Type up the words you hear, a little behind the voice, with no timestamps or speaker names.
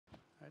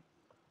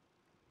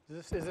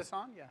Is this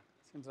on? Yeah,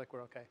 seems like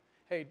we're okay.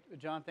 Hey,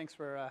 John, thanks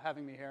for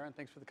having me here, and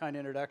thanks for the kind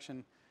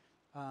introduction.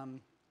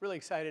 Really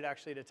excited,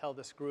 actually, to tell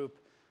this group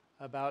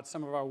about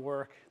some of our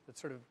work that's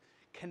sort of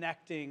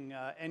connecting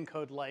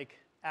ENCODE-like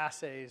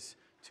assays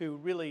to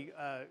really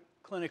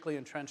clinically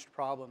entrenched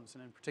problems,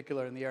 and in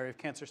particular in the area of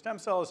cancer stem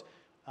cells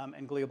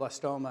and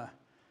glioblastoma.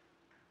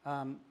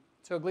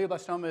 So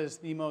glioblastoma is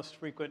the most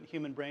frequent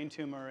human brain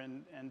tumor,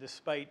 and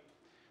despite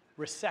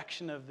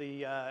resection of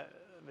the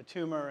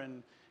tumor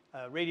and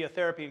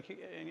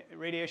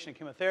radiation and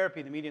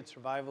chemotherapy, the median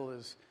survival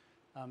is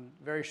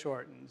very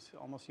short and it's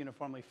almost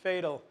uniformly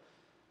fatal.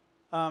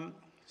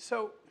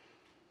 So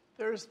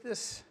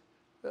there's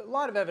a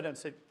lot of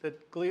evidence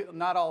that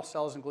not all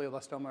cells in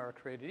glioblastoma are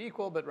created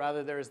equal, but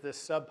rather there's this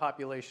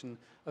subpopulation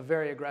of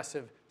very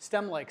aggressive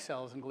stem-like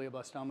cells in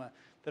glioblastoma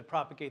that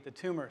propagate the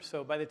tumor.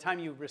 So by the time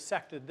you've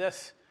resected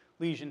this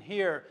lesion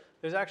here,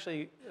 there's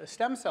actually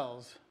stem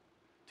cells,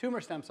 tumor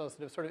stem cells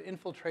that have sort of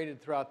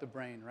infiltrated throughout the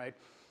brain, right?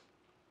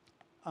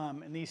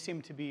 And these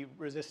seem to be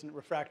resistant,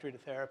 refractory to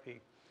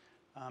therapy.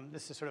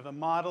 This is sort of a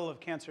model of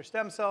cancer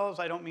stem cells.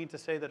 I don't mean to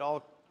say that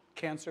all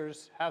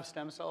cancers have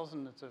stem cells,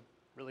 and it's a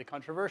really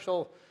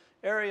controversial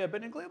area.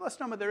 But in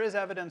glioblastoma, there is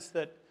evidence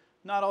that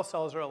not all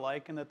cells are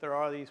alike, and that there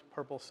are these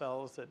purple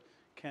cells that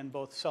can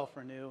both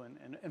self-renew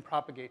and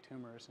propagate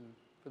tumors. And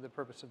for the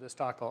purpose of this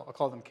talk, I'll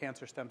call them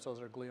cancer stem cells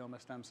or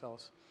glioma stem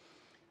cells.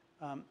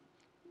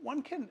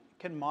 One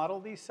can model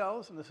these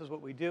cells, and this is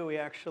what we do. We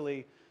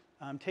actually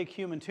take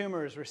human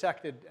tumors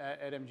resected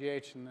at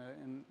MGH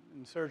in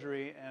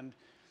surgery, and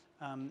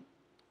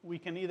we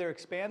can either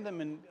expand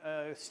them in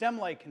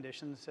stem-like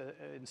conditions,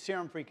 in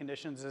serum-free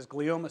conditions, as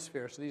glioma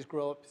spheres. So these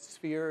grow up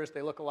spheres.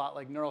 They look a lot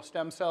like neural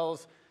stem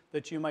cells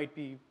that you might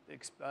be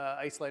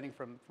isolating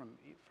from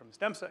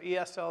stem cell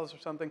ES cells or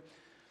something.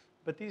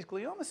 But these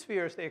glioma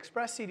spheres, they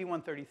express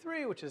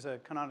CD133, which is a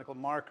canonical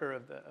marker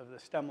of the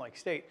stem-like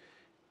state,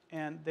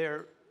 and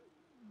they're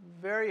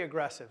very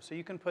aggressive. So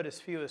you can put as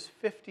few as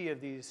 50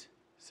 of these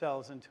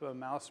cells into a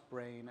mouse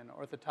brain and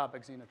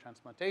orthotopic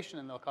xenotransplantation,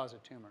 and they'll cause a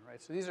tumor,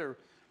 right? So these are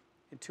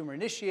tumor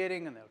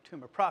initiating and they're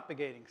tumor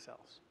propagating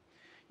cells.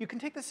 You can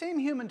take the same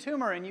human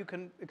tumor and you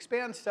can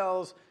expand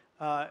cells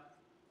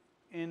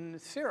in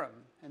serum,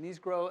 and these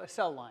grow a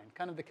cell line,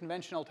 kind of the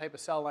conventional type of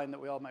cell line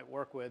that we all might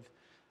work with.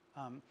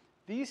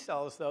 These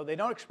cells, though, they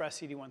don't express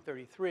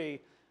CD133,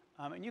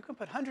 and you can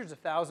put hundreds of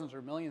thousands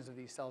or millions of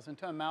these cells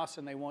into a mouse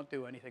and they won't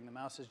do anything. The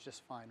mouse is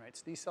just fine, right?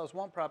 So these cells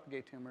won't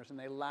propagate tumors and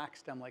they lack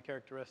stem-like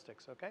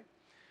characteristics, okay?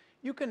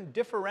 You can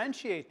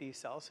differentiate these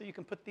cells, so you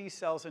can put these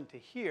cells into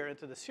here,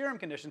 into the serum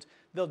conditions.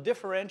 They'll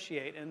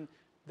differentiate and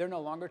they're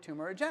no longer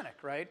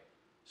tumorigenic, right?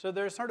 So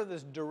there's sort of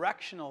this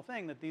directional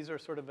thing that these are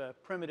sort of a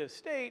primitive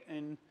state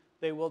and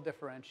they will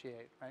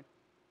differentiate, right?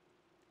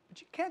 But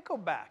you can't go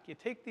back. You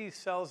take these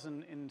cells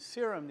in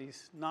serum,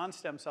 these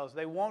non-stem cells,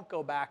 they won't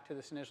go back to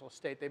this initial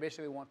state. They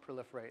basically won't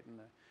proliferate in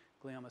the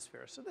glioma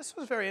sphere. So this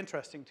was very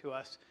interesting to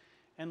us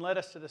and led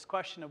us to this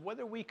question of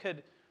whether we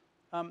could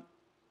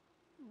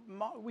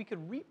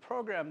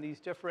reprogram these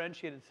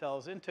differentiated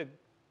cells into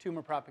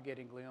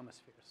tumor-propagating glioma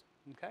spheres,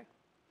 okay?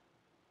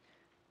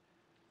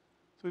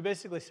 So we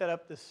basically set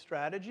up this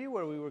strategy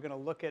where we were going to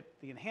look at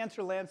the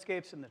enhancer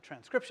landscapes and the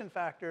transcription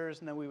factors,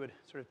 and then we would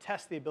sort of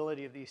test the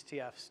ability of these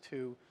TFs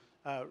to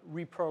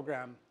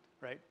reprogram,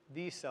 right,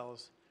 these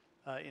cells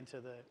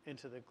into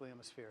the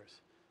glioma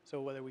spheres.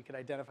 So whether we could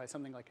identify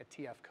something like a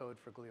TF code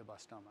for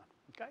glioblastoma,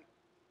 okay?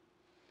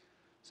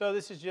 So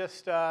this is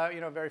just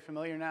very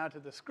familiar now to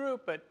this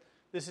group, but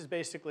this is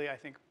basically, I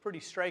think, a pretty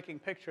striking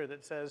picture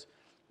that says,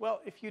 well,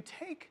 if you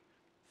take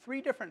 3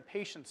 different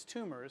patients'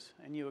 tumors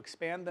and you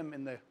expand them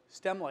in the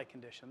stem-like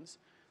conditions,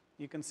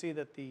 you can see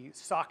that the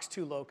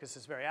SOX2 locus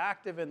is very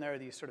active, and there are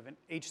these sort of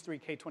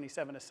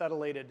H3K27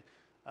 acetylated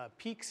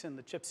peaks in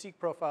the ChIP-seq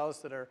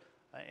profiles that are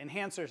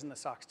enhancers in the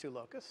SOX2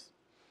 locus.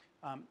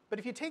 But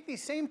if you take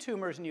these same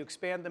tumors and you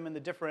expand them in the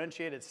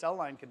differentiated cell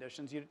line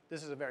conditions,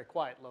 this is a very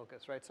quiet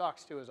locus, right?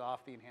 SOX2 is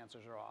off, the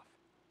enhancers are off.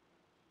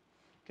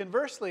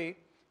 Conversely,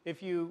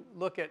 if you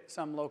look at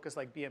some locus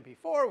like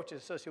BMP4, which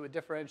is associated with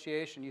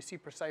differentiation, you see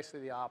precisely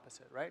the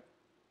opposite, right?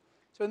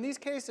 So in these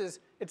cases,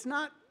 it's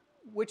not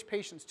which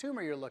patient's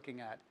tumor you're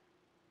looking at.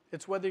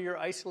 It's whether you're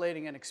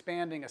isolating and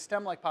expanding a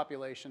stem-like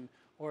population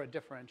or a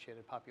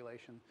differentiated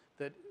population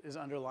that is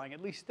underlying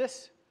at least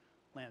this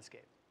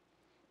landscape.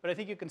 But I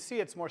think you can see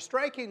it's more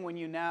striking when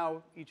you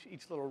now,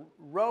 each little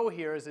row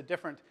here is a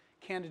different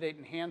candidate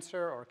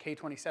enhancer or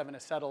K27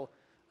 acetyl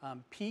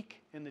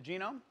peak in the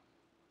genome.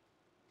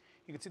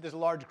 You can see there's a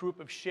large group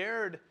of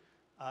shared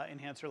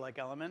enhancer-like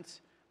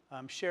elements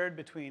shared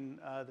between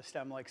the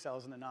stem-like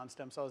cells and the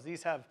non-stem cells.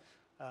 These have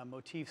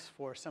motifs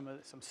for some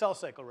cell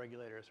cycle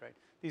regulators, right?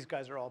 These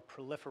guys are all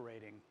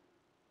proliferating.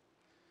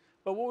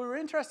 But what we were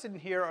interested in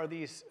here are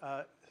these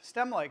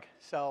stem-like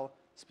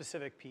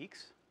cell-specific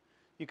peaks.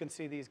 You can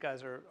see these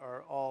guys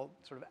are all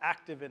sort of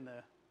active in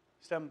the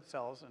stem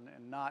cells and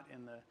not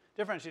in the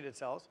differentiated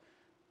cells.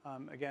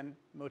 Again,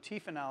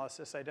 motif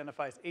analysis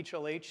identifies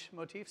HLH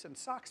motifs and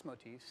SOX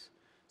motifs,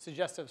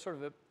 suggestive of sort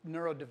of a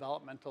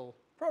neurodevelopmental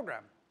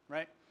program,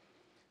 right?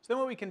 then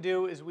what we can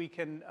do is we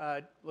can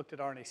look at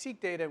RNA-seq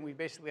data, and we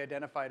basically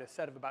identified a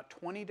set of about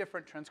 20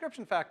 different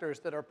transcription factors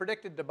that are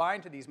predicted to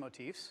bind to these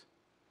motifs,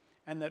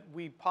 and that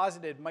we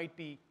posited might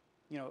be,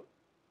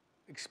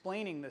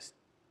 explaining this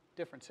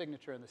different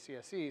signature in the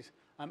CSCs,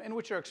 and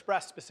which are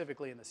expressed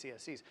specifically in the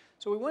CSCs.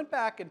 So we went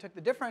back and took the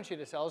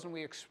differentiated cells, and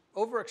we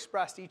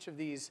overexpressed each of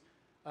these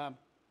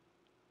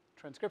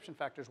transcription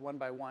factors one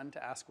by one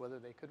to ask whether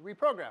they could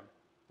reprogram,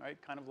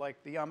 right? Kind of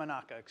like the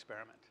Yamanaka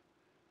experiment,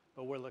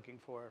 but we're looking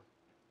for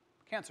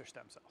cancer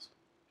stem cells.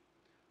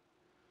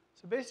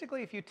 So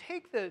basically, if you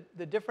take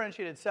the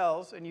differentiated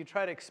cells and you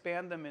try to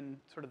expand them in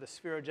sort of the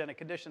spherogenic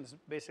conditions,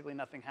 basically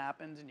nothing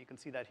happens, and you can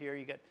see that here.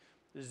 You get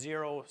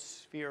 0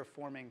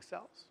 sphere-forming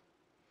cells.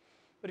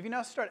 But if you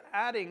now start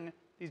adding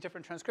these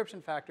different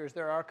transcription factors,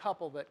 there are a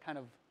couple that kind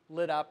of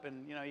lit up,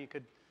 and you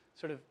could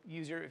sort of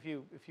use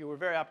if you were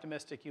very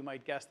optimistic, you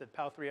might guess that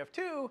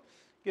PAU3F2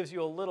 gives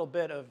you a little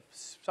bit of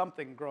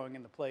something growing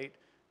in the plate.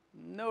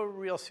 No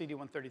real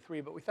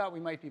CD133, but we thought we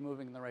might be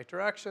moving in the right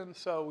direction,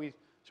 so we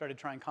started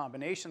trying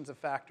combinations of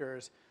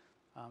factors.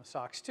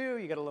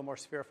 SOX2, you get a little more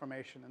sphere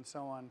formation, and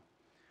so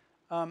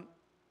on.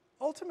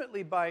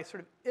 Ultimately, by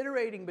sort of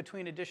iterating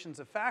between additions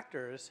of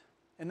factors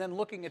and then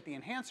looking at the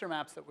enhancer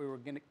maps that we were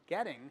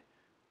getting,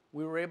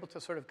 we were able to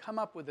sort of come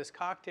up with this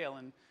cocktail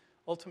and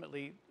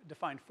ultimately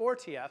define 4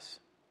 TFs,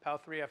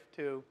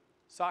 PAU3F2,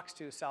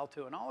 SOX2,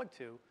 SAL2, and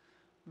OLIG2,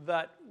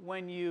 that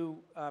when you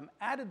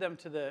added them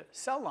to the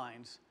cell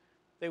lines,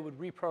 they would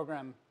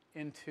reprogram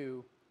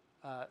into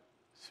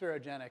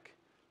spherogenic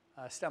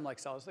stem-like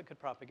cells that could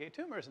propagate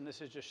tumors. And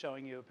this is just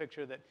showing you a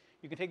picture that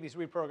you can take these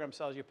reprogrammed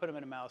cells, you put them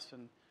in a mouse,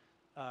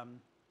 and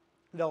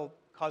they'll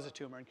cause a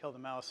tumor and kill the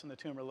mouse, and the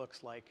tumor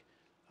looks like,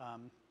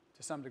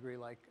 to some degree,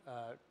 like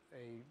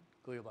a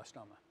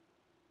glioblastoma.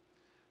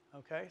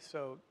 Okay,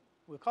 so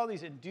we'll call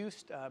these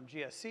induced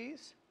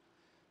GSCs.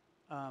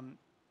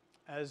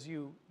 As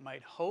you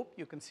might hope,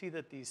 you can see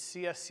that these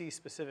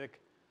CSC-specific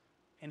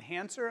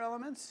enhancer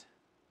elements,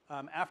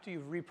 after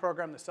you've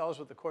reprogrammed the cells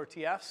with the core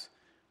TFs,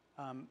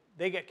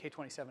 they get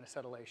K27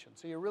 acetylation.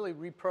 So you're really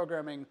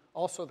reprogramming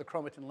also the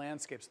chromatin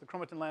landscape. So the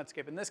chromatin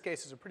landscape, in this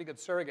case, is a pretty good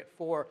surrogate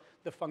for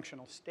the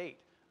functional state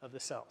of the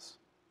cells.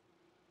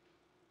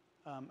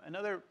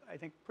 Another, I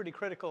think, pretty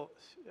critical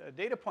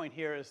data point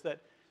here is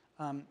that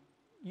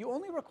you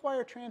only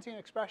require transient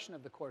expression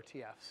of the core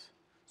TFs.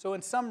 So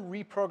in some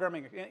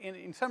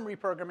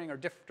reprogramming, or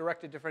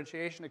directed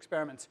differentiation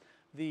experiments,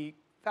 the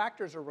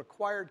factors are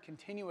required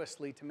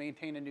continuously to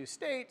maintain a new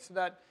state. So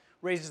that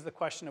raises the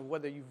question of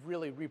whether you've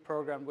really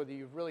reprogrammed, whether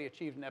you've really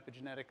achieved an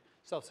epigenetic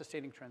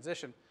self-sustaining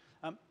transition.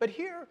 But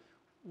here,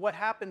 what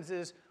happens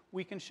is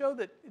we can show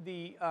that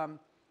the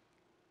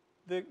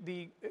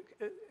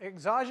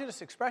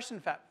exogenous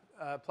expression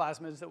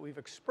plasmids that we've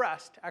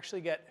expressed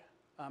actually get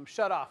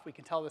shut off. We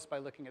can tell this by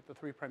looking at the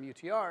 3'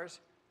 UTRs.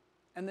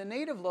 And the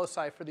native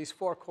loci for these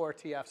 4 core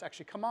TFs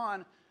actually come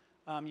on.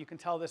 You can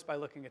tell this by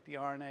looking at the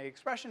RNA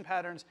expression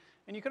patterns.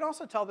 And you can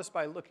also tell this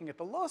by looking at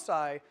the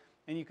loci.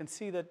 And you can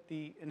see that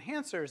the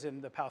enhancers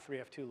in the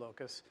PAU3F2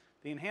 locus,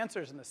 the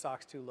enhancers in the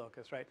SOX2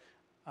 locus, right,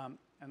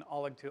 and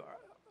OLIG2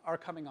 are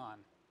coming on,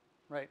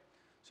 right?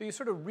 So you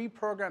sort of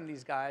reprogram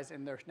these guys,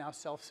 and they're now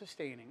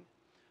self-sustaining.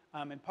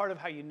 And part of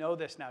how you know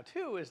this now,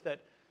 too, is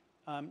that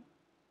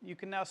you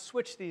can now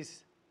switch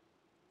these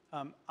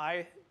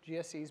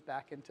IGSCs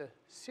back into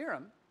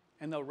serum,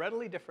 and they'll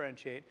readily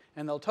differentiate,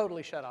 and they'll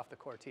totally shut off the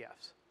core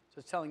TFs. So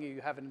it's telling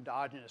you have an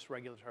endogenous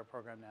regulatory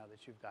program now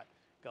that you've got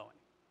going.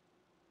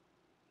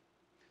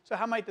 So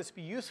how might this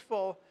be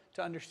useful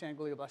to understand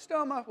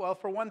glioblastoma? Well,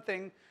 for one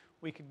thing,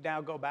 we could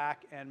now go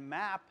back and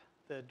map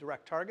the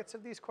direct targets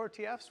of these core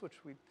TFs,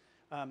 which we,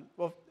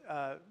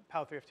 PAU3F2,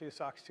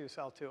 SOX2,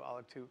 SAL2,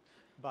 OLIG2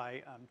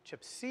 by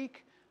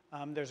ChIP-seq.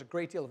 There's a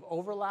great deal of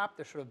overlap.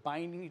 They're sort of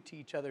binding to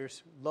each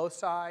other's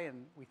loci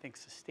and we think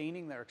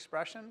sustaining their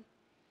expression.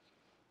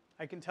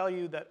 I can tell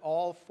you that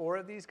all 4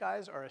 of these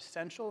guys are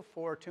essential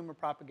for tumor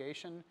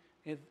propagation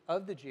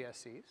of the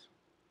GSCs.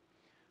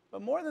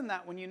 But more than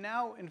that, when you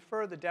now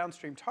infer the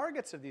downstream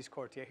targets of these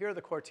core TFs, here are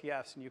the core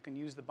TFs, and you can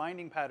use the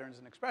binding patterns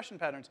and expression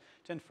patterns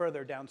to infer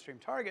their downstream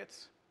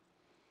targets.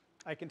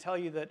 I can tell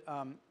you that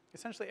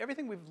essentially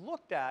everything we've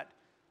looked at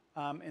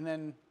and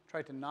then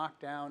tried to knock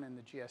down in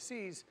the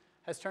GSCs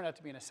has turned out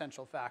to be an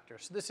essential factor.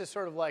 So this is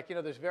sort of like,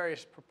 there's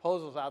various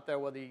proposals out there,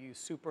 whether you use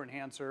super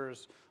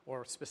enhancers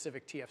or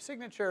specific TF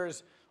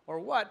signatures or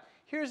what.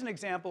 Here's an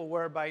example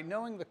where by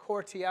knowing the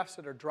core TFs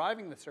that are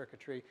driving the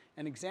circuitry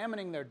and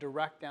examining their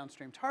direct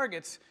downstream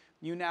targets,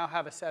 you now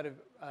have a set of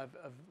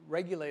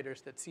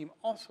regulators that seem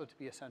also to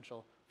be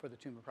essential for the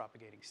tumor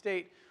propagating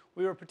state.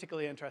 We were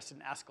particularly interested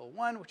in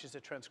ASCL1, which is a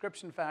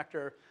transcription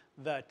factor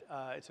that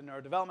it's a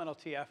neurodevelopmental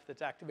TF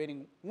that's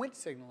activating Wnt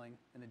signaling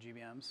in the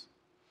GBMs,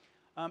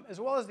 as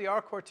well as the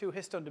RCOR2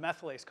 histone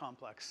demethylase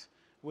complex,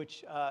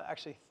 which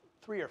actually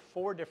 3 or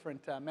 4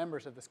 different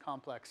members of this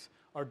complex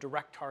are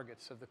direct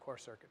targets of the core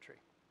circuitry.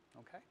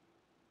 Okay?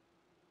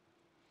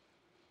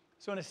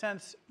 So in a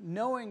sense,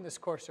 knowing this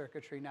core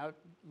circuitry now,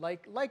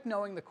 like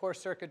knowing the core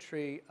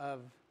circuitry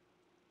of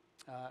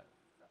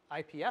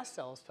iPS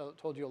cells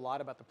told you a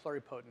lot about the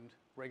pluripotent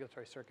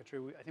regulatory circuitry.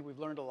 I think we've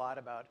learned a lot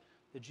about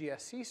the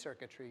GSC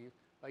circuitry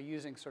by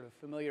using sort of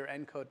familiar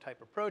ENCODE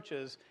type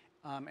approaches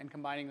and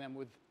combining them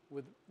with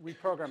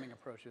reprogramming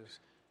approaches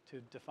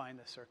to define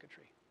this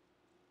circuitry.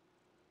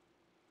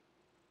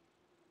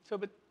 So,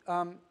 but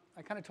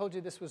I kind of told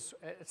you this was,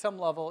 at some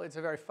level, it's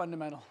a very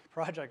fundamental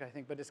project, I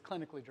think, but it's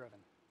clinically driven.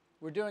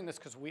 We're doing this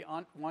because we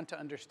want to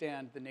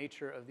understand the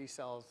nature of these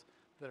cells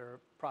that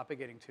are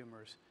propagating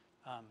tumors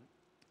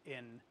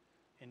in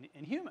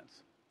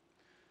humans.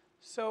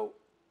 So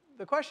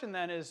the question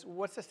then is,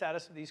 what's the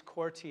status of these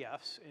core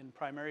TFs in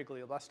primary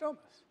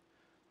glioblastomas?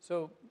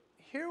 So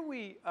here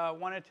we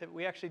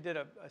actually did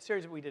a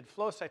series, we did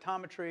flow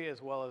cytometry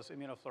as well as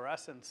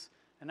immunofluorescence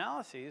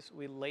analyses.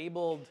 We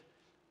labeled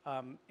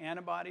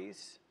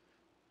antibodies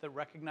that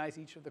recognize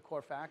each of the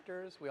core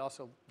factors. We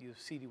also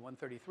used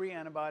CD133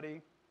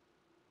 antibody.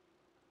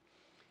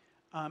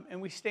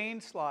 And we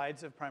stained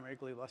slides of primary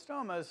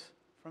glioblastomas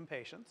from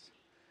patients.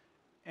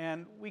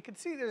 And we could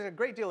see there's a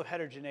great deal of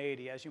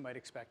heterogeneity, as you might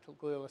expect.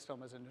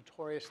 Glioblastoma is a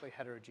notoriously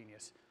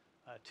heterogeneous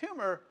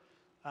tumor,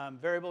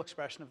 variable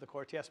expression of the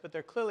core TFs, but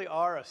there clearly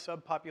are a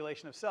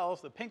subpopulation of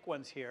cells, the pink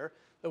ones here,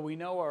 that we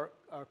know are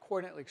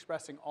coordinately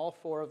expressing all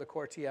 4 of the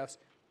core TFs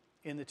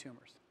in the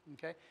tumors.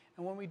 Okay?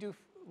 And when we do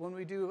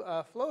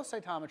flow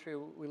cytometry,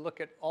 we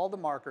look at all the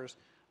markers.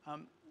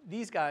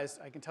 These guys,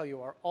 I can tell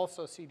you, are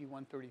also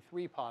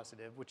CD133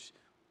 positive, which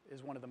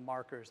is one of the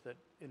markers that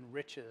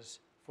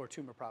enriches for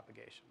tumor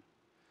propagation.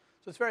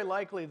 So it's very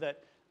likely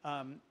that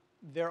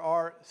there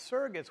are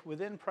surrogates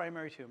within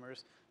primary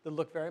tumors that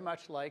look very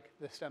much like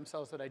the stem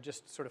cells that I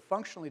just sort of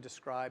functionally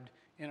described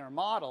in our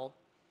model,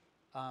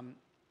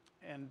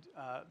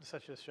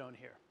 such as shown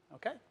here.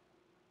 Okay?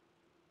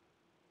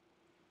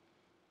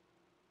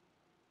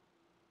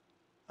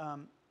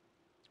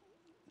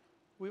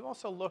 We've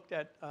also looked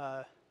at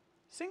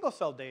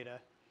single-cell data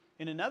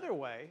in another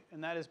way,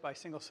 and that is by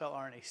single-cell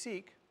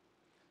RNA-seq.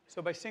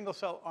 So by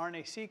single-cell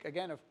RNA-seq,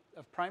 again, of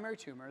primary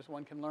tumors,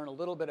 one can learn a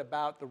little bit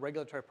about the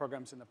regulatory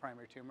programs in the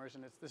primary tumors.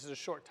 And this is a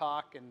short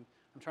talk, and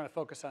I'm trying to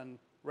focus on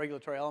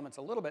regulatory elements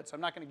a little bit, so I'm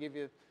not going to give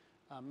you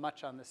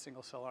much on this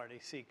single-cell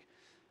RNA-seq.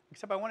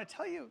 Except I want to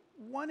tell you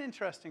one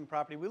interesting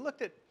property. We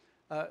looked at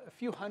a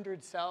few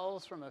hundred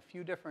cells from a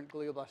few different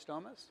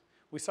glioblastomas.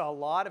 We saw a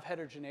lot of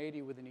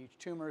heterogeneity within each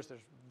tumors.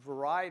 There's a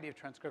variety of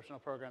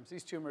transcriptional programs.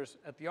 These tumors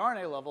at the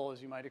RNA level,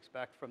 as you might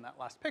expect from that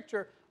last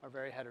picture, are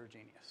very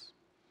heterogeneous.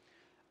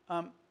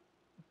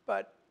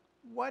 But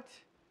what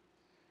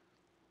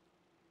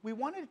we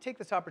wanted to take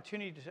this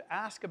opportunity to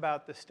ask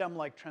about the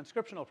stem-like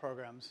transcriptional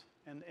programs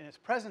and its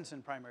presence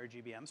in primary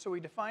GBM. So we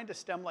defined a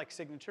stem-like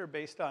signature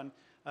based on,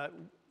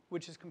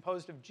 which is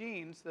composed of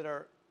genes that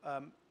are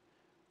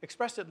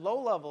expressed at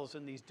low levels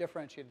in these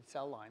differentiated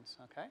cell lines,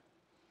 okay,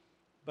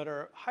 but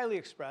are highly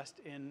expressed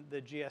in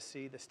the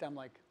GSC, the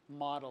stem-like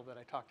model that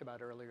I talked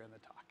about earlier in the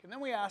talk. And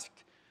then we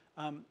asked,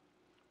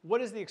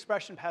 what is the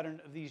expression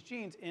pattern of these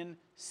genes in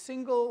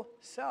single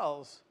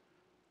cells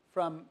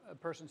from a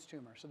person's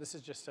tumor? So this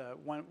is just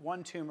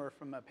one tumor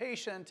from a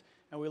patient,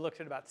 and we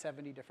looked at about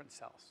 70 different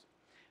cells.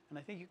 And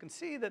I think you can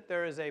see that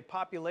there is a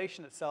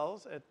population of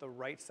cells at the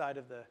right side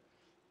of the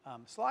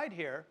slide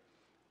here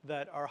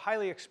that are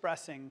highly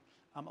expressing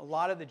a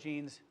lot of the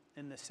genes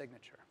in this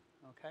signature,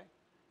 okay?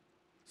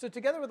 So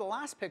together with the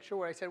last picture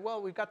where I said,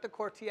 well, we've got the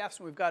core TFs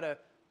and we've got a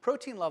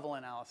protein level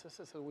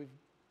analysis, so we've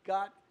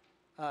got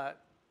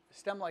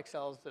stem-like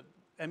cells that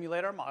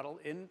emulate our model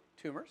in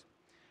tumors.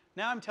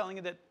 Now I'm telling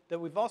you that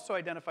we've also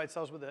identified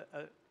cells with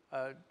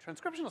a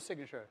transcriptional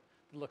signature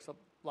that looks a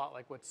lot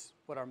like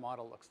what our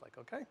model looks like,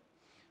 okay?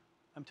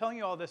 I'm telling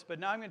you all this, but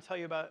now I'm going to tell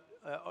you about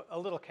a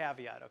little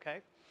caveat,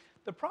 okay?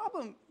 The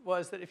problem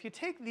was that if you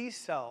take these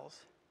cells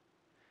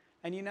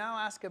and you now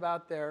ask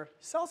about their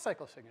cell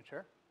cycle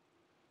signature,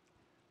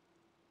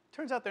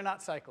 turns out they're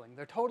not cycling.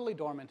 They're totally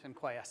dormant and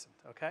quiescent,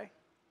 okay?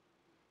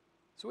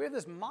 So we have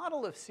this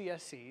model of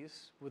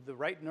CSCs with the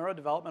right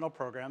neurodevelopmental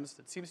programs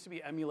that seems to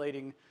be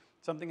emulating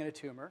something in a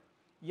tumor,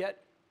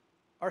 yet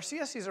our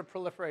CSCs are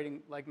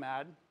proliferating like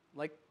mad,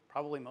 like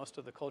probably most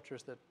of the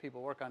cultures that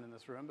people work on in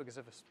this room, because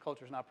if a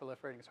culture is not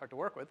proliferating, it's hard to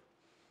work with.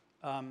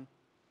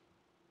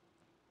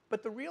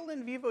 But the real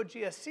in vivo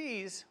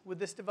GSCs with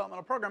this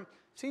developmental program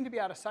seem to be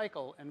out of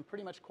cycle and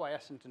pretty much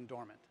quiescent and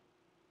dormant,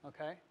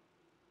 okay?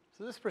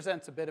 So this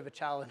presents a bit of a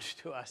challenge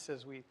to us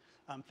as we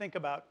think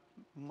about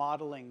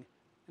modeling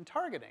and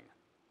targeting,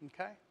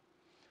 okay?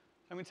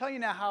 I'm going to tell you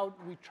now how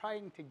we're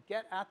trying to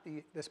get at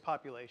this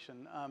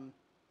population. I'm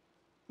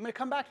going to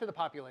come back to the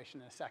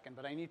population in a second,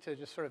 but I need to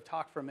just sort of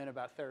talk for a minute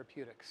about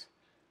therapeutics,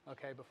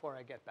 okay, before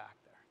I get back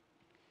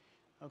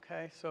there.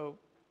 Okay, so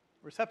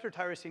receptor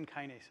tyrosine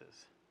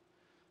kinases.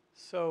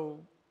 So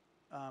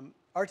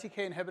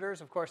RTK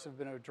inhibitors, of course, have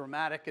been a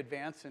dramatic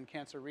advance in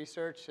cancer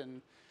research,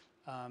 and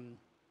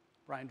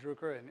Brian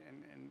Drucker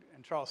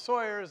and Charles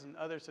Sawyers and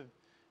others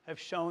have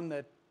shown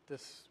that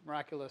this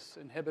miraculous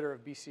inhibitor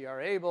of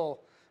BCR-ABL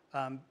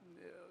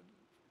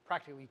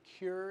practically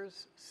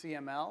cures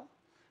CML.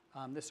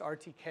 This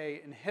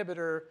RTK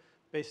inhibitor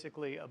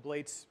basically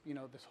ablates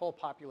this whole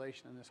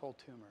population and this whole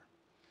tumor.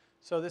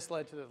 So this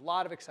led to a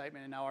lot of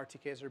excitement, and now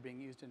RTKs are being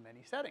used in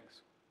many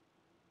settings.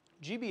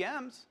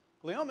 GBMs,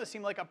 gliomas,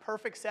 seem like a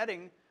perfect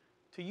setting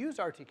to use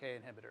RTK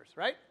inhibitors,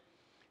 right?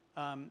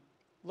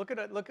 Look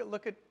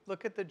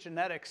at the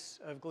genetics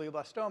of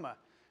glioblastoma.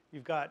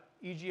 You've got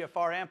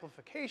EGFR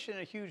amplification,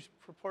 a huge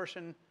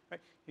proportion,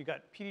 right? You've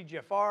got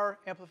PDGFR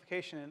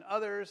amplification in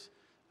others.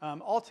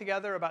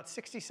 Altogether, about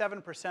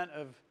 67%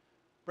 of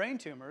brain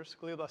tumors,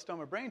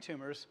 glioblastoma brain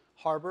tumors,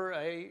 harbor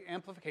an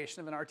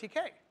amplification of an RTK.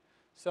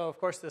 So, of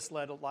course, this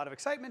led a lot of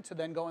excitement to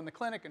then go in the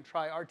clinic and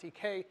try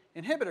RTK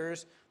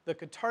inhibitors that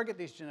could target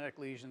these genetic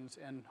lesions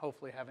and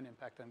hopefully have an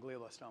impact on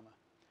glioblastoma.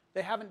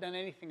 They haven't done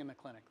anything in the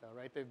clinic, though,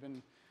 right?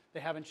 They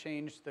haven't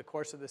changed the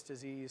course of this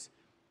disease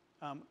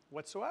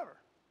whatsoever.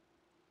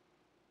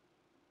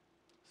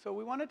 So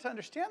we wanted to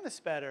understand this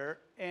better,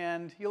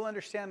 and you'll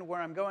understand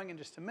where I'm going in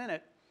just a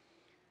minute.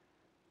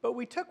 But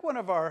we took one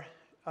of our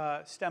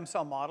stem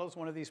cell models,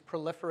 one of these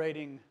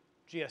proliferating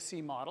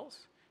GSC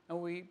models,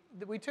 and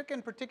we took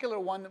in particular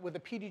one with a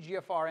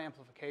PDGFR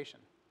amplification,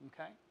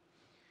 okay?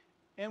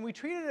 And we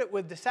treated it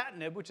with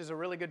dasatinib, which is a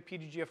really good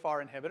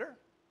PDGFR inhibitor.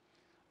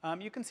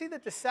 You can see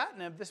that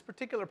dasatinib, this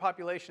particular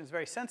population is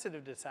very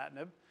sensitive to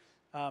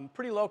dasatinib.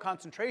 Pretty low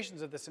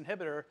concentrations of this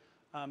inhibitor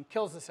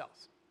kills the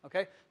cells,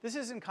 okay? This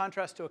is in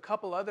contrast to a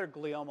couple other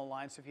glioma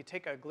lines. So if you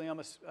take a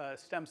glioma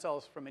stem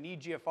cells from an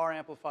EGFR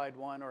amplified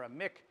one or a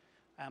MYC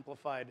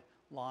amplified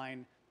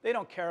line, they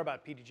don't care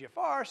about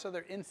PDGFR, so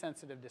they're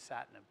insensitive to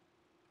dasatinib.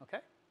 Okay?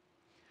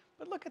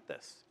 But look at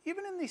this.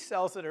 Even in these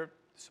cells that are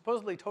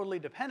supposedly totally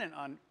dependent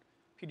on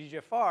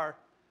PDGFR,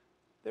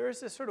 there is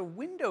this sort of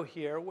window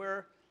here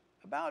where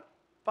about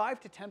 5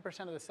 to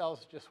 10% of the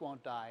cells just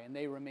won't die, and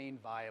they remain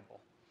viable.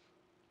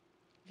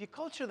 If you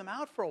culture them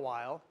out for a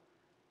while,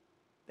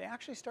 they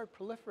actually start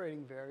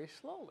proliferating very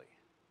slowly.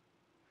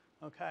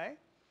 Okay?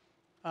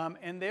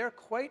 And they're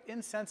quite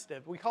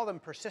insensitive. We call them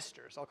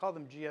persisters. I'll call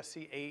them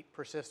GSC8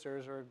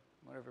 persisters or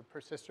whatever,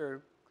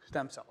 persister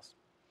stem cells.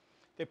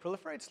 They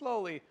proliferate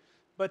slowly,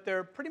 but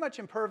they're pretty much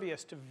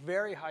impervious to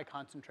very high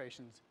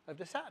concentrations of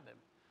dasatinib.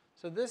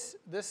 So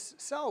this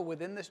cell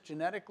within this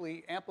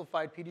genetically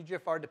amplified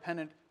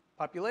PDGFR-dependent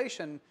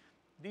population,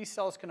 these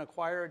cells can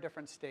acquire a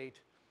different state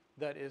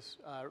that is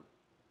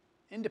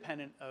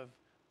independent of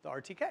the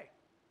RTK.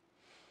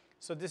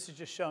 So this is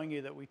just showing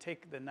you that we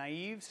take the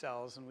naive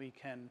cells and we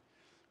can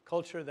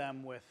culture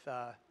them with,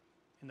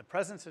 in the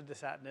presence of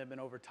dasatinib, and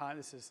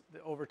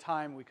over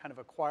time we kind of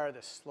acquire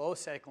this slow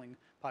cycling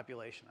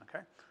population,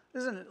 okay?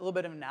 This is a little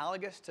bit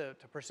analogous to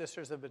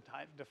persisters that have been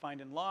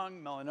defined in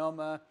lung,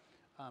 melanoma,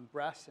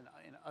 breast, and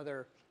in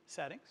other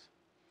settings.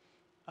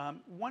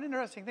 One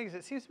interesting thing is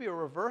it seems to be a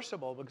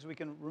reversible because we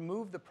can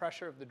remove the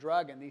pressure of the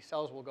drug and these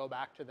cells will go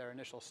back to their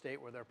initial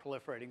state where they're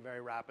proliferating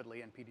very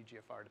rapidly and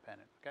PDGFR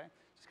dependent, okay?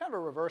 It's kind of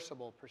a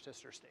reversible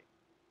persister state.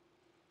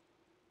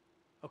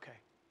 Okay.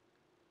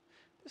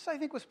 This, I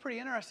think, was pretty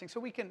interesting. So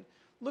we can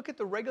look at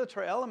the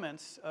regulatory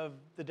elements of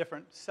the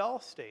different cell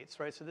states,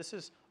 right? So this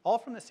is all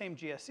from the same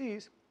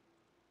GSCs.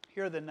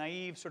 Here are the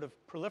naive sort of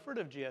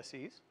proliferative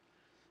GSCs.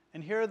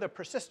 And here are the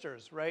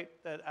persisters, right?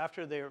 That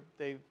after they're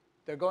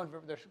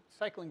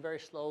cycling very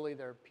slowly,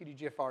 they're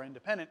PDGFR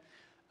independent.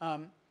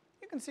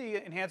 You can see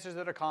enhancers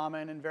that are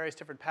common in various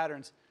different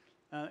patterns.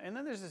 And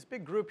then there's this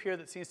big group here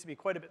that seems to be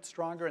quite a bit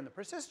stronger in the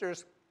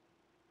persisters.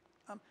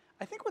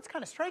 I think what's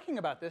kind of striking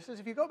about this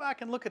is if you go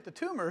back and look at the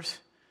tumors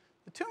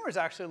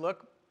actually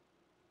look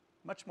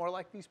much more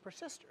like these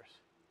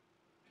persisters.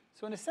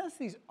 So in a sense,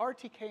 these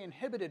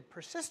RTK-inhibited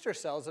persister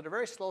cells that are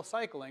very slow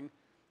cycling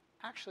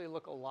actually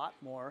look a lot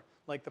more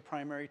like the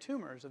primary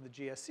tumors of the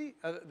GSC,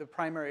 the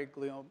primary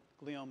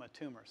glioma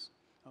tumors.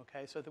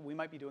 Okay, so that we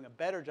might be doing a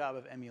better job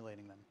of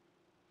emulating them.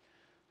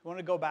 We want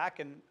to go back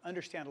and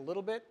understand a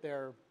little bit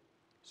their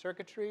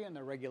circuitry and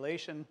their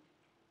regulation.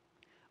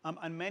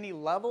 On many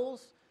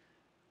levels,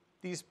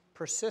 these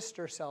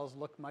persister cells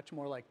look much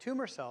more like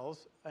tumor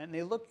cells, and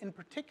they look in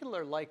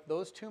particular like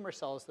those tumor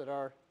cells that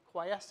are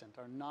quiescent,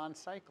 are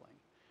non-cycling.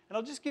 And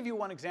I'll just give you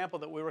one example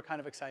that we were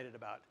kind of excited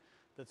about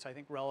that's, I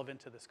think, relevant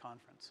to this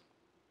conference.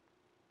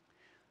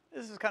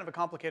 This is kind of a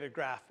complicated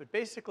graph, but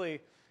basically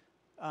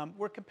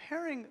we're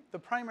comparing the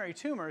primary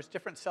tumors,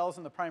 different cells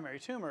in the primary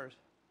tumors.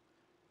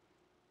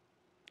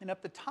 And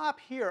up the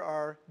top here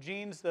are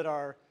genes that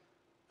are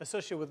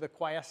associated with the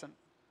quiescent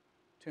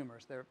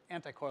tumors. They're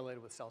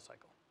anti-correlated with cell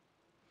cycle.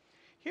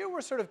 Here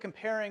we're sort of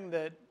comparing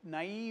the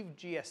naive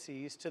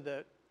GSCs to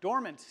the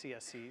dormant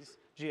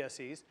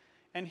GSCs.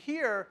 And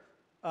here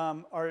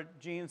are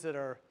genes that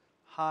are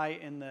high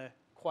in the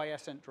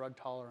quiescent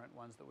drug-tolerant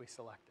ones that we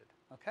selected.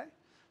 Okay?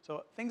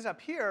 So things up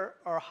here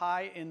are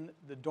high in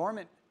the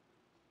dormant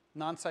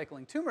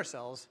non-cycling tumor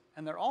cells,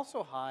 and they're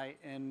also high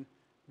in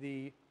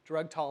the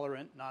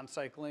drug-tolerant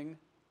non-cycling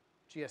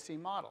GSC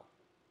model.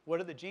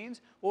 What are the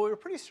genes? Well, we were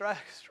pretty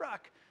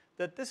struck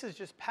that this is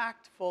just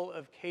packed full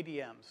of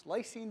KDMs,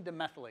 lysine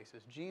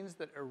demethylases, genes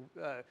that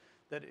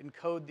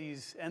encode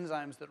these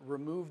enzymes that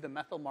remove the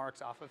methyl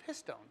marks off of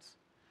histones.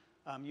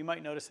 You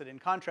might notice that in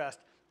contrast,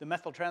 the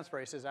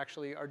methyltransferases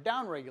actually are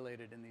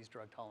downregulated in these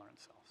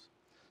drug-tolerant cells.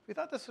 We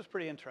thought this was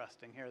pretty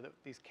interesting here, that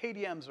these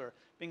KDMs are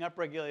being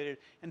upregulated.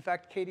 In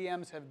fact,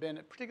 KDMs have been,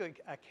 particularly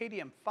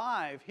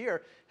KDM5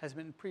 here, has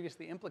been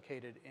previously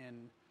implicated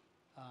in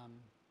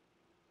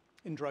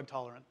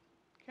drug-tolerant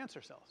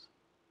cancer cells.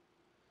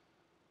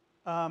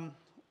 Let's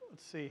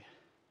see.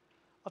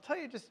 I'll tell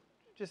you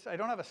just I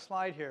don't have a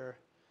slide here,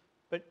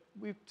 but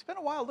we've spent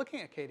a while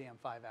looking at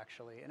KDM5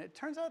 actually, and it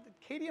turns out that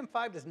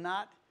KDM5 does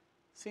not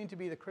seem to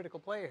be the critical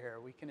player here.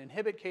 We can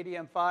inhibit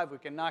KDM5, we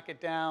can knock it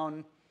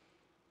down,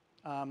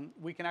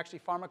 we can actually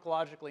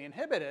pharmacologically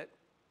inhibit it,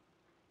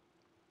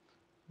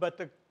 but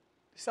the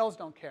cells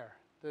don't care.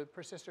 The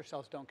persister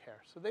cells don't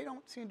care. So they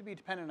don't seem to be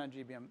dependent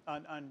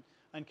on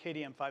on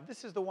KDM5.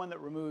 This is the one that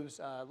removes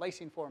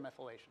lysine 4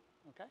 methylation,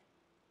 okay?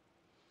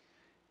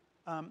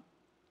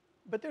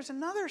 But there's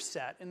another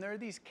set, and there are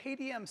these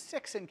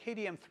KDM6 and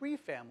KDM3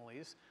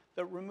 families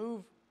that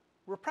remove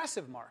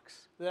repressive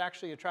marks that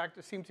actually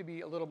seem to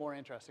be a little more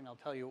interesting. I'll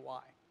tell you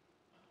why.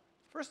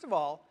 First of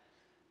all,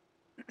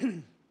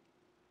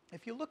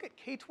 if you look at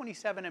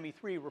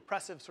K27ME3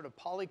 repressive sort of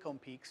polycomb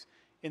peaks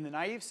in the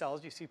naive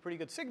cells, you see pretty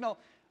good signal.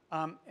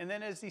 And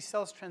then as these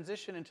cells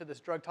transition into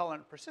this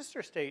drug-tolerant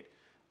persister state,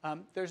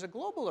 there's a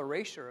global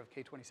erasure of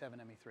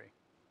K27ME3.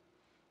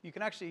 You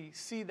can actually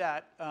see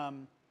that,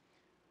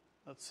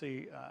 let's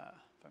see if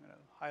I'm going to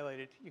highlight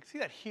it. You can see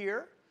that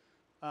here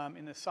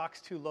in the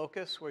SOX2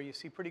 locus, where you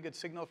see pretty good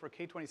signal for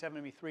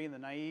K27ME3 in the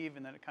naive,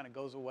 and then it kind of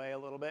goes away a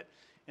little bit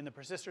in the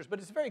persisters. But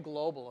it's a very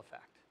global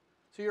effect.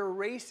 So you're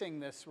erasing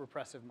this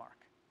repressive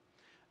mark.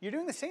 You're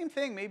doing the same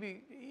thing,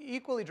 maybe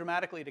equally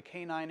dramatically, to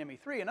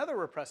K9ME3, another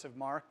repressive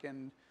mark.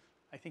 And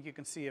I think you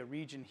can see a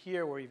region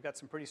here where you've got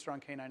some pretty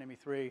strong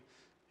K9ME3,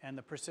 and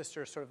the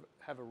persisters sort of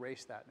have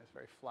erased that, and it's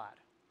very flat.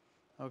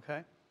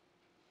 Okay?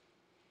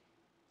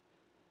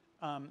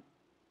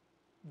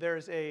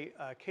 There's a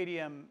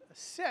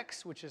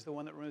KDM6, which is the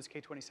one that removes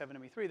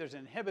K27ME3. There's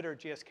an inhibitor,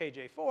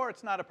 GSKJ4.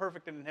 It's not a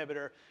perfect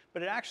inhibitor,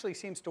 but it actually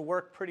seems to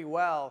work pretty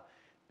well,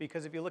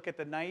 because if you look at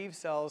the naive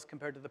cells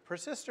compared to the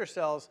persister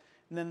cells,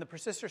 and then the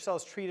persister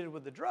cells treated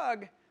with the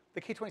drug, the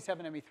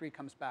K27ME3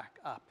 comes back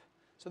up.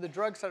 So the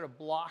drug sort of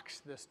blocks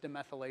this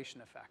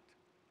demethylation effect,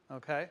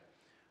 okay?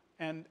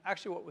 And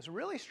actually what was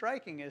really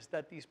striking is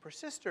that these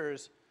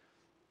persisters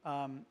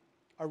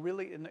are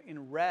really,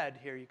 in red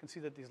here, you can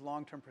see that these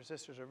long-term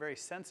persisters are very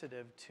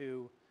sensitive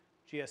to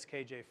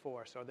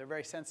GSKJ4. So they're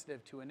very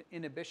sensitive to an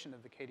inhibition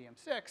of the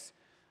KDM6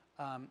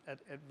 at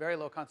very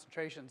low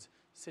concentrations,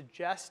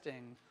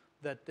 suggesting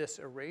that this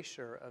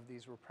erasure of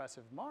these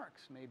repressive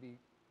marks may be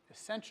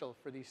essential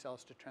for these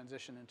cells to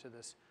transition into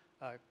this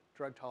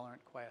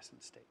drug-tolerant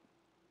quiescent state.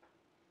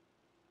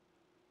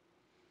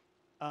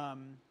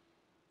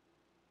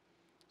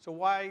 So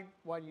why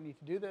do you need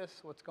to do this?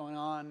 What's going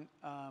on?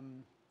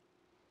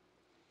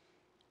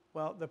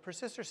 Well, the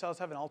persister cells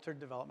have an altered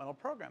developmental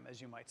program, as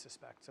you might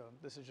suspect. So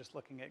this is just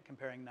looking at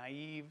comparing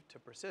naive to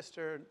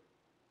persister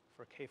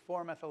for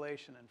K4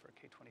 methylation and for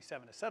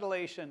K27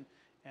 acetylation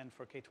and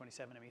for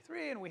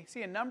K27ME3. And we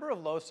see a number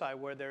of loci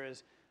where there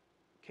is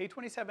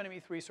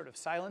K27ME3 sort of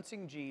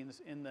silencing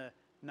genes in the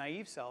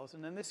naive cells.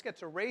 And then this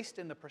gets erased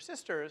in the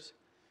persisters,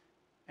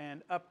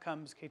 and up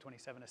comes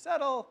K27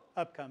 acetyl,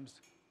 up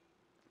comes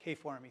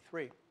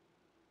K4ME3.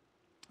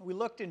 We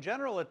looked in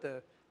general at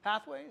the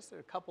pathways. There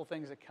are a couple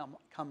things that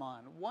come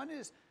on. One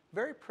is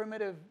very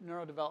primitive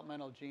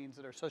neurodevelopmental genes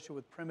that are associated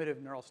with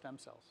primitive neural stem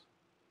cells.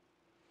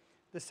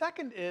 The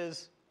second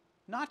is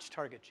Notch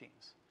target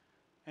genes.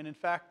 And in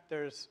fact,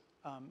 there's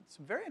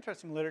some very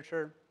interesting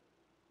literature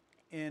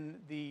in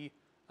the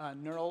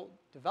neural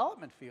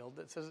development field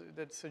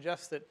that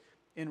suggests that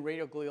in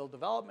radioglial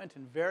development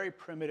and very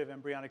primitive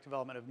embryonic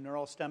development of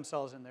neural stem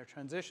cells in their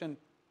transition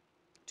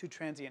to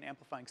transient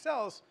amplifying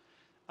cells,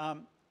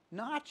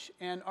 Notch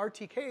and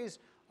RTKs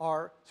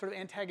are sort of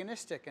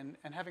antagonistic and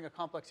having a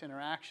complex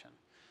interaction.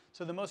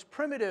 So the most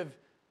primitive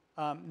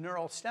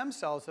neural stem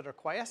cells that are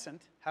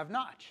quiescent have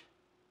Notch.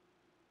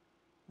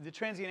 The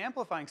transient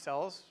amplifying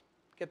cells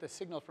get the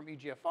signal from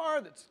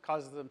EGFR that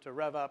causes them to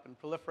rev up and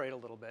proliferate a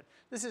little bit.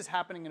 This is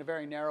happening in a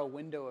very narrow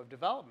window of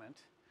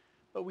development,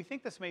 but we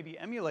think this may be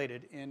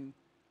emulated in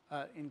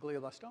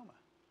glioblastoma.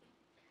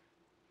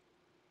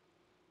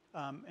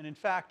 And in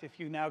fact, if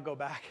you now go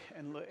back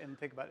and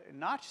think about it,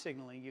 Notch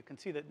signaling, you can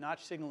see that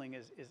Notch signaling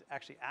is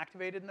actually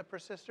activated in the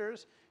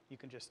persisters. You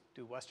can just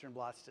do Western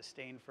blots to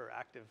stain for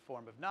active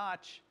form of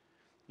Notch.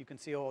 You can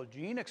see a whole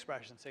gene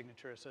expression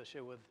signature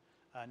associated with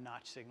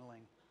Notch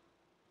signaling.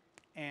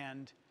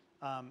 And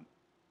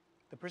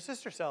the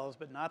persister cells,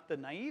 but not the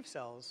naive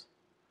cells,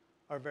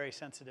 are very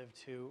sensitive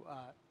to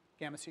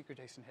gamma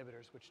secretase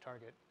inhibitors, which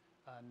target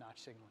Notch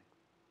signaling.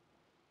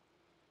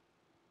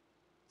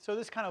 So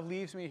this kind of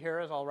leaves me here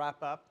as I'll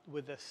wrap up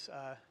with this,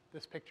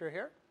 this picture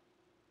here.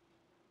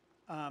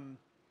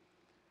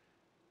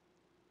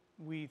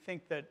 We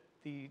think that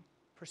the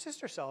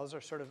persister cells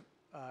are sort of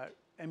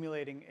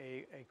emulating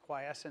a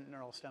quiescent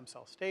neural stem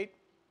cell state.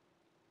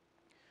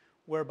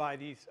 whereby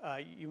these,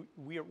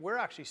 we're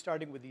actually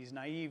starting with these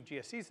naive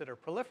GSCs that are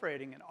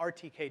proliferating and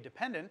RTK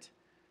dependent,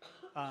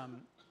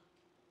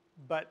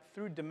 but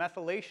through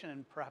demethylation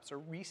and perhaps a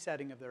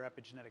resetting of their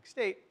epigenetic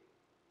state,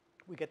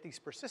 we get these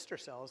persister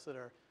cells that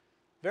are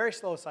very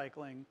slow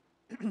cycling.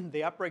 They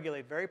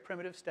upregulate very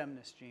primitive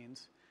stemness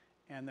genes,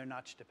 and they're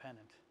Notch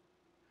dependent.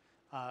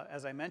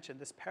 As I mentioned,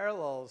 this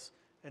parallels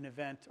an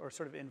event, or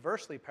sort of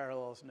inversely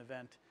parallels an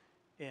event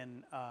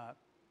in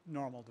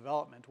normal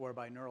development,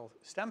 whereby neural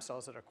stem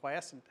cells that are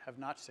quiescent have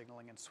Notch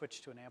signaling and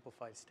switch to an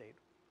amplified state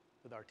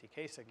with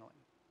RTK signaling.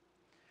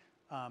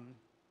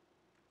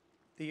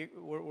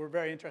 We're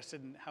very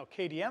interested in how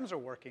KDMs are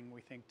working,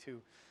 we think,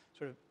 to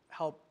sort of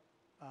help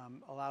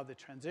allow the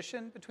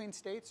transition between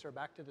states or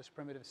back to this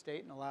primitive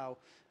state and allow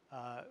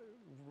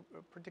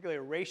particularly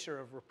erasure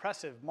of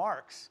repressive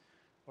marks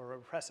or a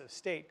repressive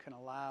state can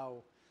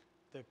allow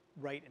the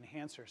right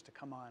enhancers to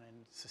come on and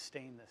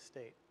sustain this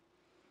state.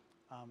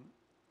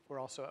 We're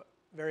also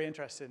very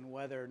interested in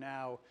whether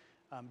now,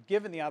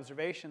 given the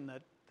observation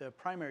that the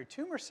primary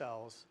tumor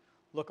cells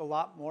look a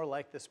lot more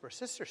like this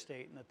persister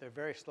state and that they're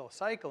very slow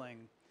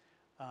cycling,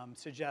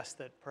 suggests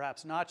that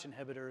perhaps Notch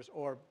inhibitors,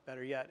 or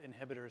better yet,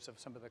 inhibitors of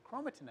some of the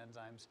chromatin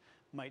enzymes,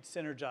 might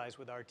synergize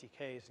with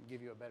RTKs and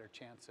give you a better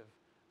chance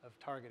of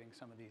targeting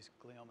some of these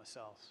glioma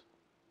cells.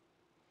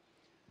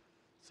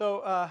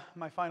 So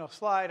my final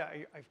slide,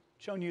 I've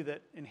shown you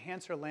that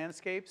enhancer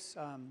landscapes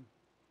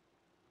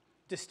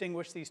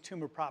distinguish these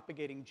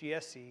tumor-propagating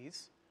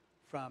GSCs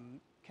from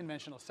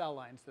conventional cell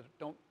lines that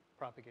don't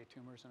propagate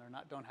tumors and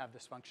don't have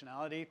this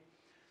functionality.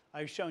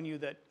 I've shown you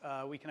that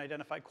we can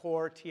identify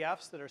core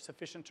TFs that are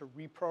sufficient to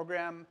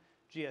reprogram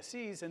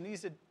GSCs, and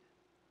these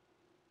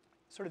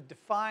sort of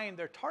define,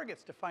 their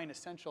targets define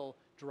essential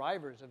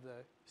drivers of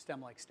the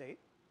stem-like state.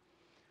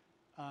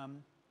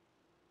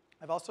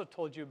 I've also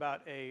told you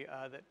about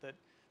that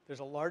there's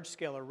a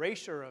large-scale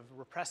erasure of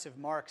repressive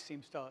marks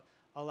seems to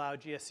allow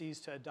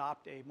GSCs to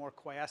adopt a more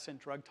quiescent,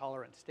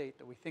 drug-tolerant state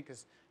that we think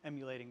is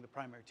emulating the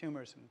primary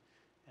tumors,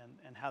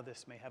 and how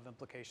this may have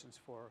implications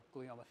for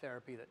glioma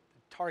therapy that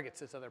targets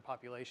this other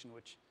population,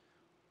 which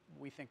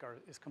we think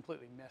is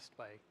completely missed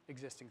by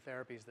existing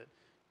therapies that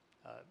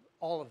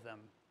all of them,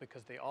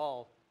 because they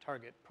all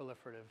target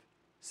proliferative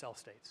cell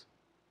states.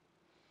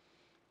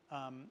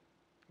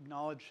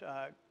 Acknowledge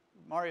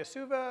Mario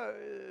Suva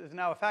is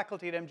now a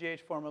faculty at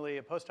MGH, formerly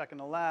a postdoc in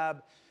the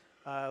lab,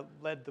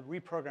 led the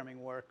reprogramming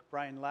work.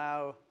 Brian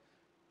Lau,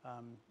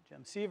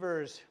 Jem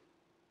Sievers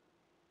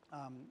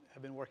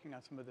have been working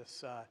on some of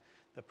this,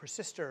 the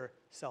persister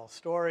cell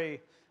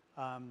story.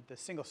 The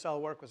single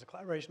cell work was a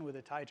collaboration with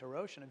Itai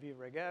Tarosh and Aviv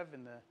Regev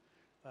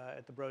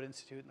at the Broad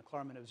Institute and the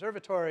Klarman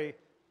Observatory,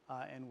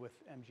 and with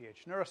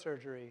MGH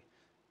Neurosurgery.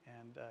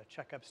 And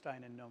Chuck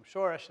Epstein and Noam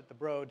Shoresh at the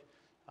Broad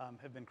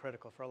have been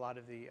critical for a lot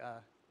of the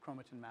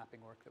chromatin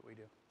mapping work that we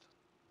do.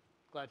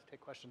 Glad to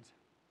take questions.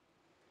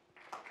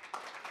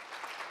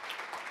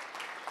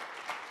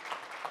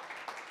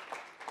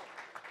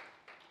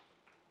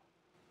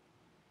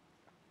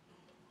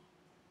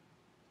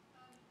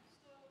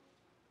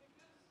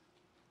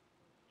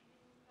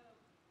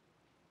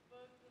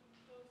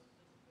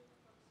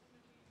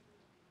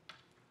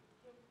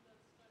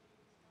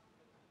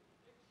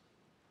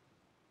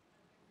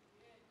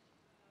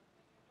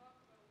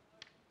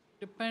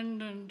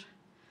 Dependent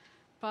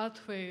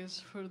pathways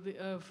for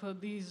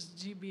these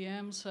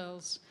GBM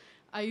cells.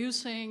 Are you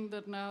saying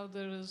that now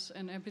there is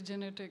an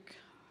epigenetic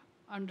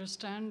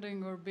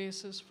understanding or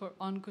basis for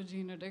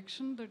oncogene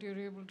addiction that you're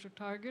able to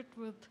target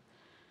with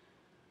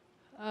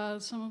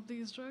some of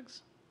these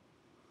drugs?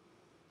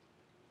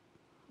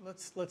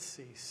 Let's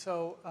see.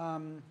 So, I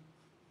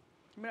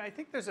mean, I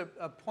think there's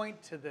a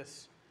point to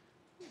this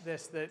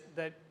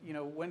that you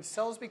know, when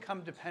cells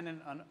become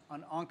dependent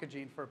on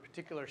oncogene for a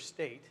particular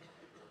state,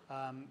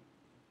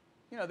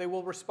 you know, they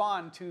will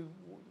respond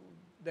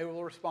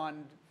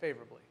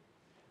favorably.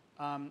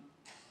 And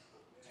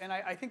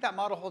I think that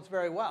model holds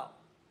very well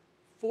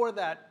for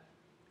that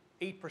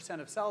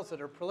 8% of cells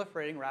that are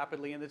proliferating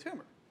rapidly in the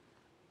tumor.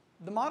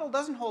 The model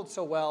doesn't hold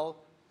so well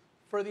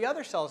for the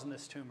other cells in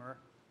this tumor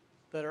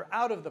that are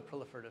out of the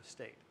proliferative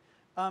state.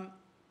 CML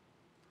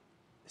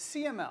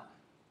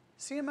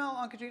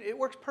oncogene, it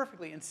works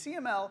perfectly. In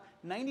CML,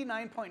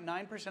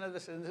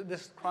 99.9% of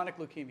this chronic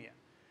leukemia,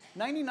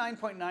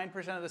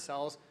 99.9% of the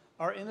cells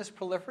are in this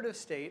proliferative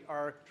state,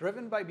 are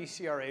driven by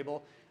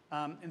BCR-ABL,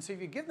 and so if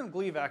you give them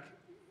Gleevec,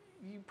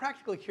 you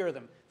practically cure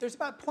them. There's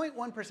about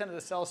 0.1% of the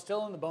cells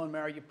still in the bone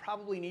marrow. You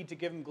probably need to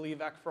give them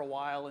Gleevec for a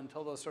while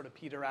until those sort of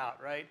peter out,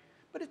 right?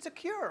 But it's a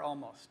cure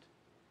almost.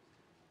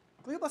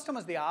 Glioblastoma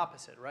is the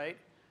opposite, right?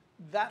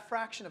 That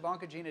fraction of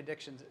oncogene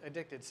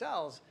addicted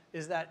cells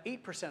is that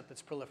 8%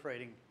 that's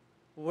proliferating,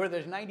 where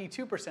there's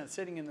 92%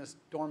 sitting in this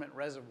dormant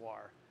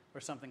reservoir or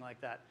something like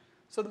that.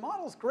 So the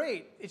model's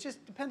great. It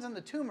just depends on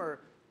the tumor.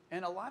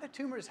 And a lot of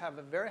tumors have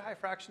a very high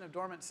fraction of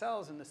dormant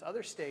cells in this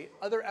other state,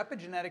 other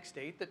epigenetic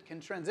state that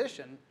can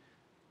transition.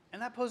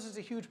 And that poses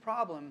a huge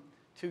problem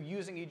to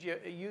using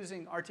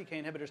RTK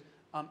inhibitors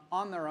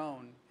on their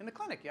own in the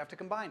clinic. You have to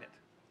combine it.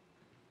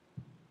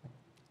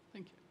 Thank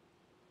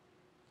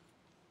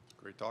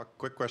Great talk.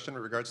 Quick question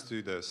with regards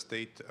to the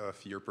state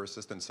of your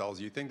persistent cells.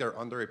 Do you think they're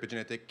under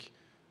epigenetic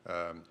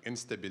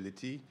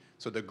instability?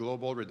 So the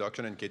global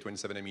reduction in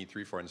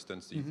K27ME3, for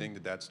instance, do you think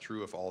that that's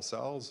true of all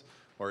cells?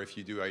 Or if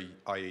you do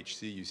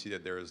IHC, you see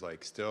that there is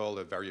like still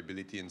a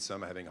variability in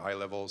some having high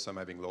levels, some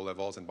having low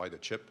levels, and by the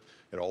chip,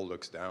 it all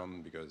looks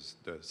down because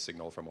the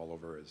signal from all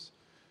over is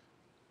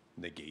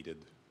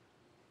negated.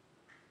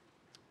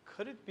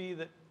 Could it be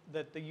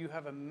that you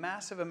have a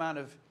massive amount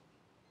of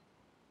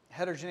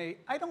heterogeneity?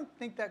 I don't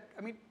think that,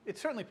 I mean,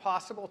 it's certainly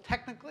possible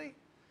technically.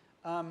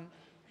 And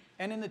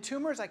in the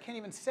tumors, I can't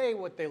even say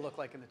what they look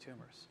like in the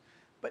tumors.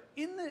 But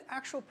in the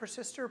actual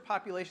persister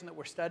population that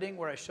we're studying,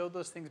 where I showed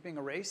those things being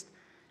erased,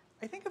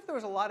 I think if there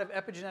was a lot of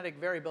epigenetic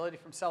variability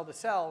from cell to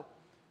cell,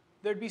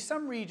 there'd be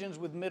some regions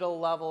with middle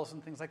levels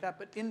and things like that.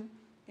 But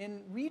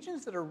in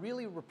regions that are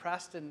really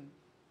repressed in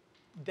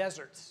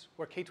deserts,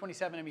 where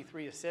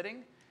K27ME3 is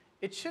sitting,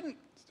 it shouldn't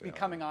be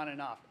coming on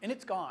enough, and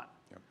it's gone.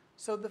 Yep.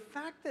 So the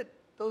fact that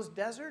those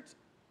deserts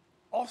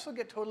also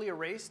get totally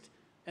erased,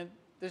 and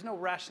there's no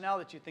rationale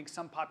that you think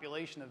some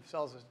population of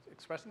cells is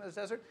expressing this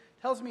desert,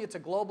 tells me it's a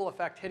global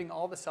effect hitting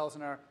all the cells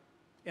in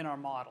our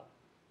model.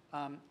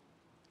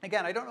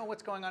 Again, I don't know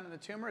what's going on in the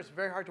tumor. It's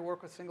very hard to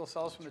work with single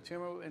cells from the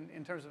tumor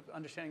in terms of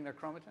understanding their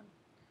chromatin.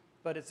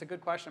 But it's a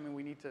good question. I mean,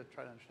 we need to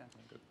try to understand.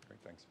 Good. Great.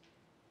 Thanks.